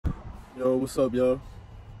Yo, what's up, yo?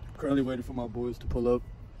 Currently waiting for my boys to pull up.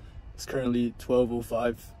 It's currently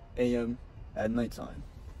 12:05 a.m. at nighttime.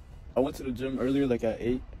 I went to the gym earlier, like at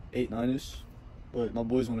 9-ish, but my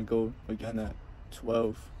boys want to go again at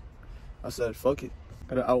 12. I said, fuck it.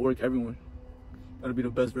 Gotta outwork everyone. Gotta be the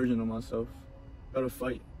best version of myself. Gotta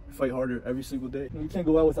fight harder every single day. You can't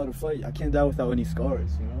go out without a fight. I can't die without any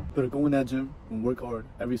scars, you know? Better go in that gym and work hard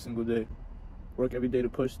every single day. Work every day to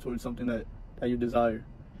push towards something that you desire.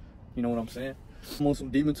 You know what I'm saying? I'm on some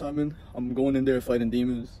demon timing. I'm going in there fighting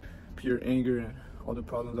demons. Pure anger and all the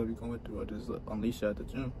problems I be going through, I just unleash it at the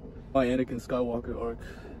gym. My Anakin Skywalker arc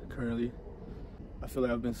currently. I feel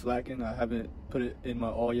like I've been slacking. I haven't put it in my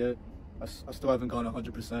all yet. I still haven't gone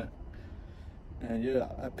 100%. And yeah,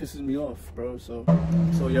 that pisses me off, bro. So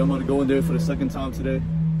yeah, I'm gonna go in there for the second time today.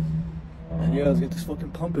 And yeah, let's get this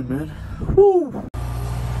fucking pumping, man. Woo!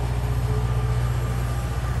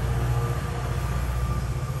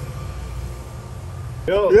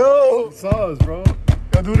 Yo! Sauce, bro.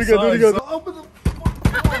 Yo, do it again, do it again. Open the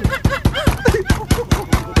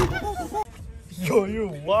Yo, you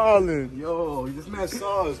wildin'. Yo, this man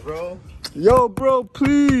sauce, bro. Yo, bro,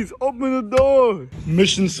 please open the door.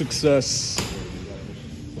 Mission success.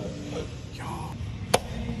 Yo.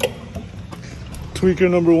 Tweaker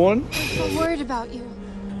number 1. I'm so worried about you.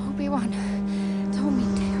 Obi-Wan told me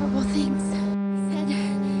terrible things. He said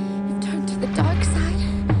you've turned to the dark side.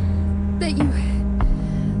 That you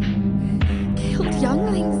killed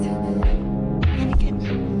younglings. Anakin,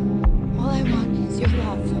 all I want is your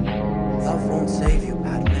love. Love won't save you,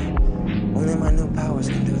 Padme. Only my new powers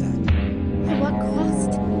can do that. At what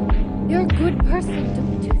cost? You're a good person.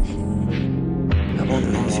 Don't do this. I won't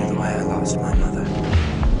lose you the way I lost my mother.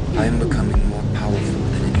 I am becoming more powerful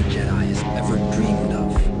than any Jedi has ever dreamed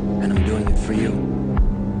of. And I'm doing it for you.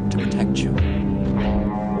 To protect you.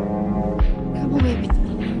 Come away with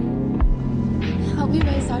me. Help me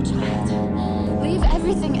raise our child. Leave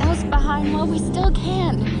everything else behind while we still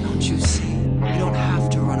can. Don't you see? You don't have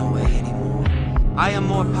to run away anymore. I am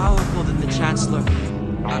more powerful than the Chancellor.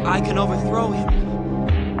 I can overthrow him.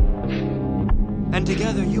 And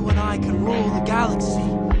together, you and I can rule the galaxy.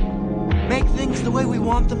 Make things the way we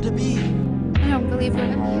want them to be. I don't believe what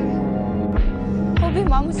I'm hearing.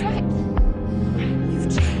 Obi-Wan was right. You've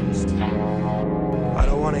changed. I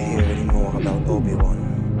don't want to hear any more about Obi-Wan.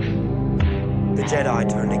 The Jedi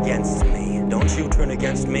turned against me. Don't you turn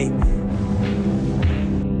against me.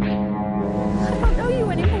 I don't know you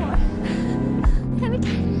anymore.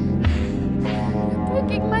 Anakin, you're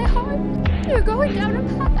breaking my heart. You're going down a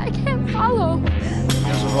path I can't follow.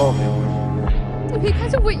 Because of Obi-Wan.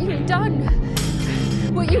 Because of what you've done.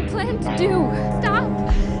 What you plan to do. Stop.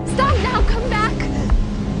 Stop now. Come back.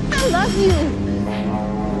 I love you.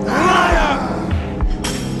 Liar!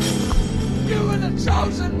 You were the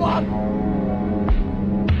chosen one.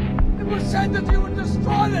 It was said that you would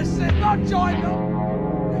destroy the Sith, not join them.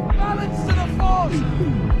 Balance to the Force,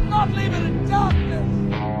 not leave it in darkness.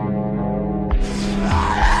 I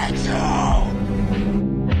hate you!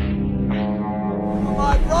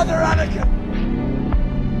 My brother Anakin,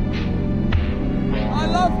 I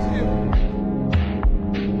loved you.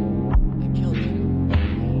 I killed them.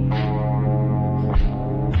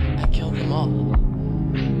 I killed them all.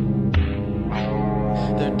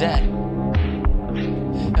 They're dead.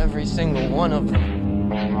 Every single one of them.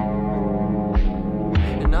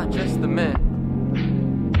 And not just the men,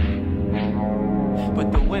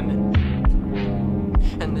 but the women.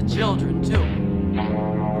 And the children, too.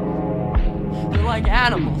 They're like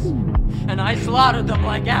animals. And I slaughtered them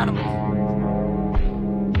like animals.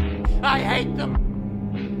 I hate them.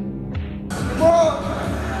 Come on!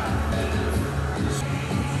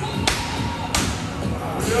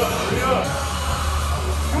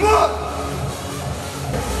 Come on!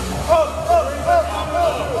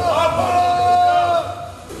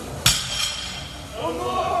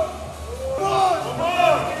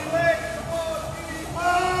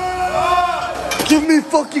 Give me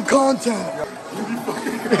fucking contact.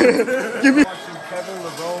 Give me. Kevin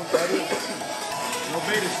LeBron edit. No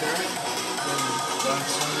beta, sir.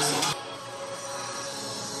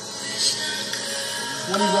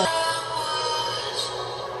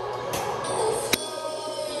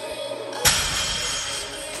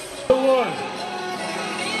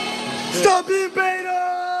 Stop being beta!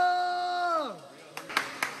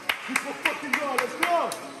 Let's fucking go. Let's go.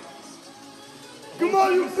 Come on,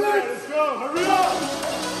 you bitch! Let's go. Hurry up.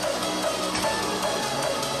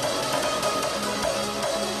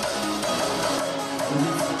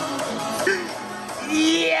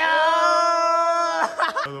 Yeah!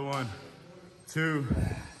 Another 1, 2,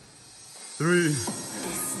 3,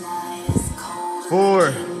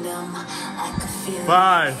 4,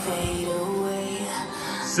 5,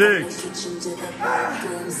 6,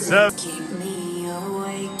 7,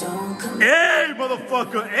 8,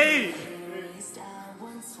 motherfucker, 8,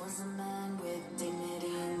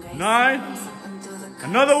 9,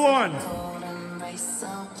 another one.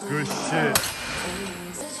 Good shit.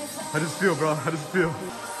 How does it feel, bro? How does it feel?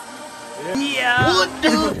 Yeah. What the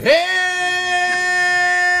hell?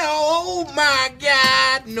 Oh my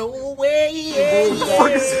God, no way.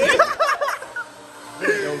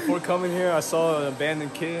 Yo, before coming here, I saw an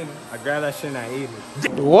abandoned kid. I grabbed that shit and I ate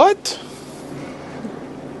it. What?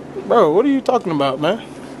 Bro, what are you talking about, man?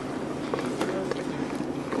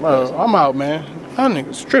 Bro, I'm out, man. That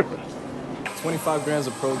nigga's tripping. 25 grams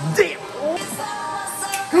of protein. Damn.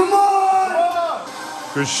 Come on!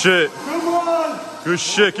 Good shit. Come on! Good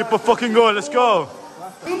shit. Keep on fucking going. Let's go.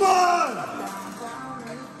 Come on!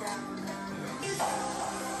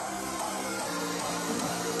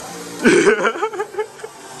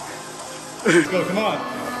 Let's go. Come on.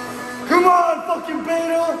 Come on, fucking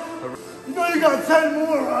beta. You know you got 10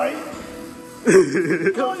 more, right?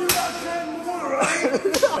 You know you got 10 more, right?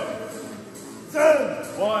 10.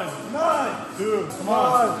 1, 9, 2, come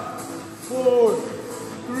on. 4,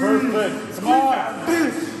 3. Perfect. Come on.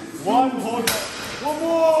 1, hold on. One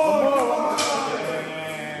more.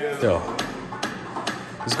 Yo,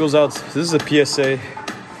 this goes out. This is a PSA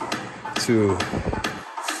to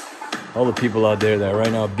all the people out there that are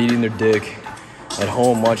right now beating their dick at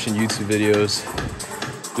home, watching YouTube videos,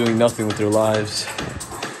 doing nothing with their lives,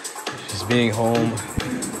 just being home.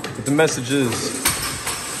 But the message is,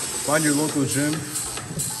 find your local gym,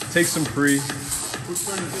 take some pre,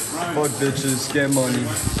 fuck bitches, get money,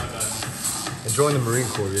 and join the Marine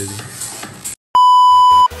Corps, baby.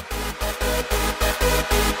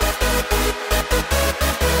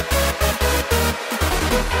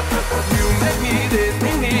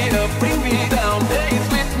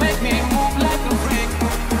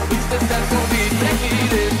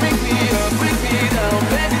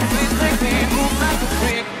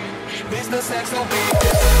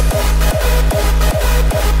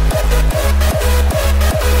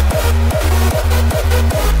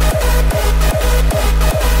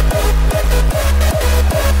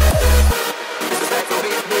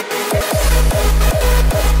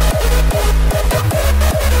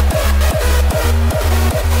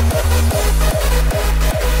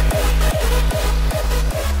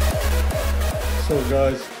 So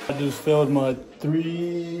guys, I just failed my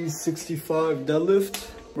 365 deadlift.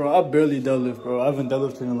 Bro, I barely deadlift, bro. I haven't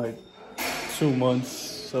deadlifted in like 2 months,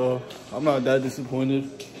 so I'm not that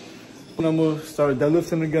disappointed. And I'm gonna start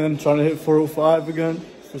deadlifting again, trying to hit 405 again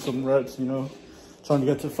for some reps, you know, trying to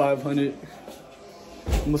get to 500.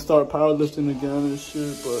 I'm gonna start powerlifting again and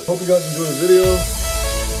shit, but hope you guys enjoy the video.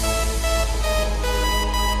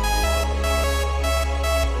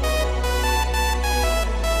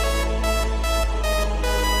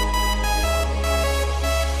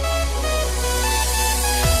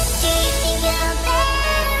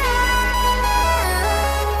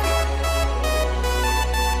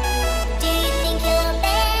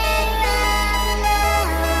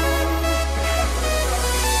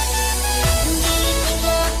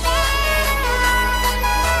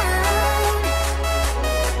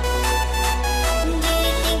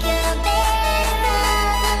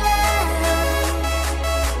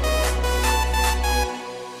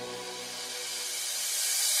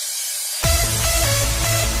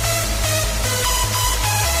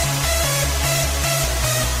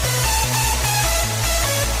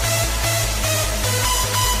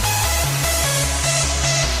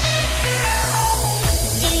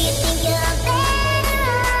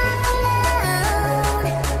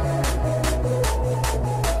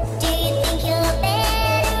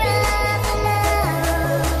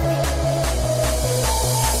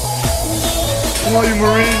 Come on, you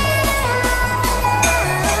Marine.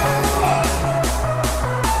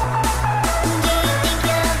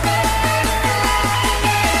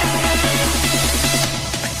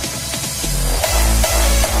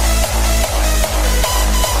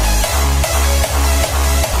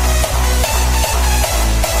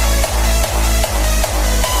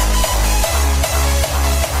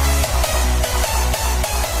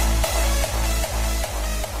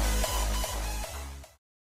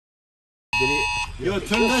 Yo,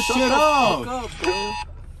 turn that shit off!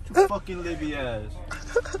 Fucking Libby ass.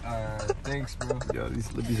 Thanks, bro. Yo, these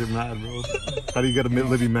Libbies are mad, bro. How do you get a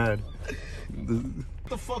Libby mad? Shut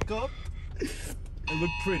the fuck up and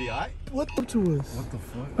look pretty, alright? What up to us? What the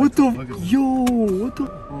fuck? What the? Yo, what the?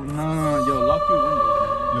 Oh, no, yo, lock your window.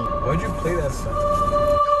 Yo, Why'd you play that song?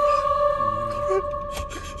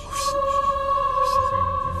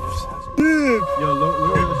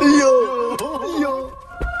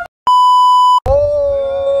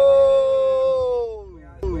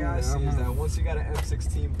 Once you got an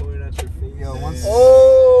M16 pointed at your face. Yo,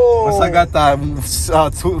 once I got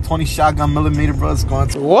that 20 shotgun millimeter, bro, it's going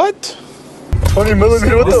to. What? 20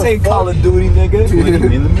 millimeter? What This ain't Call of Duty, nigga. 20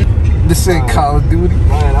 millimeter? This ain't Call of Duty.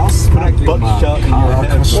 Ryan, I'll smack you in my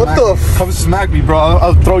What the f? Come smack me, bro.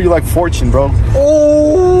 I'll throw you like Fortune, bro.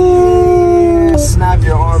 Oh! Snap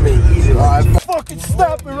your arm and eat it. I fucking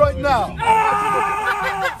snap it right now.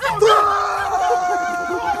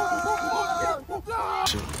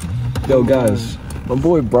 Yo, guys, my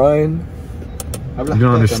boy Brian. You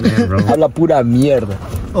don't understand, bro. Habla pura mierda.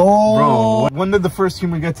 Oh, bro, when did the first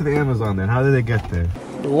human get to the Amazon then? How did they get there?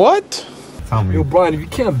 What? Tell me. Yo, Brian, if you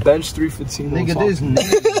can't bench 315, Nigga, this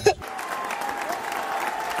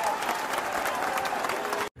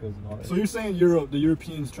So you're saying Europe, the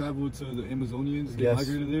Europeans traveled to the Amazonians, they Yes.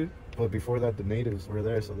 migrated there? But before that, the natives were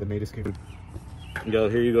there, so the natives came. Yo,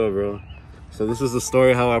 here you go, bro. So this is the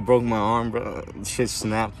story how I broke my arm, bro. Shit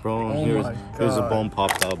snapped, bro. Oh here's my a God. bone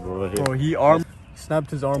popped out, bro. Right here. Bro, he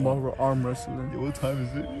snapped his arm while we're arm wrestling. What time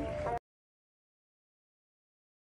is it?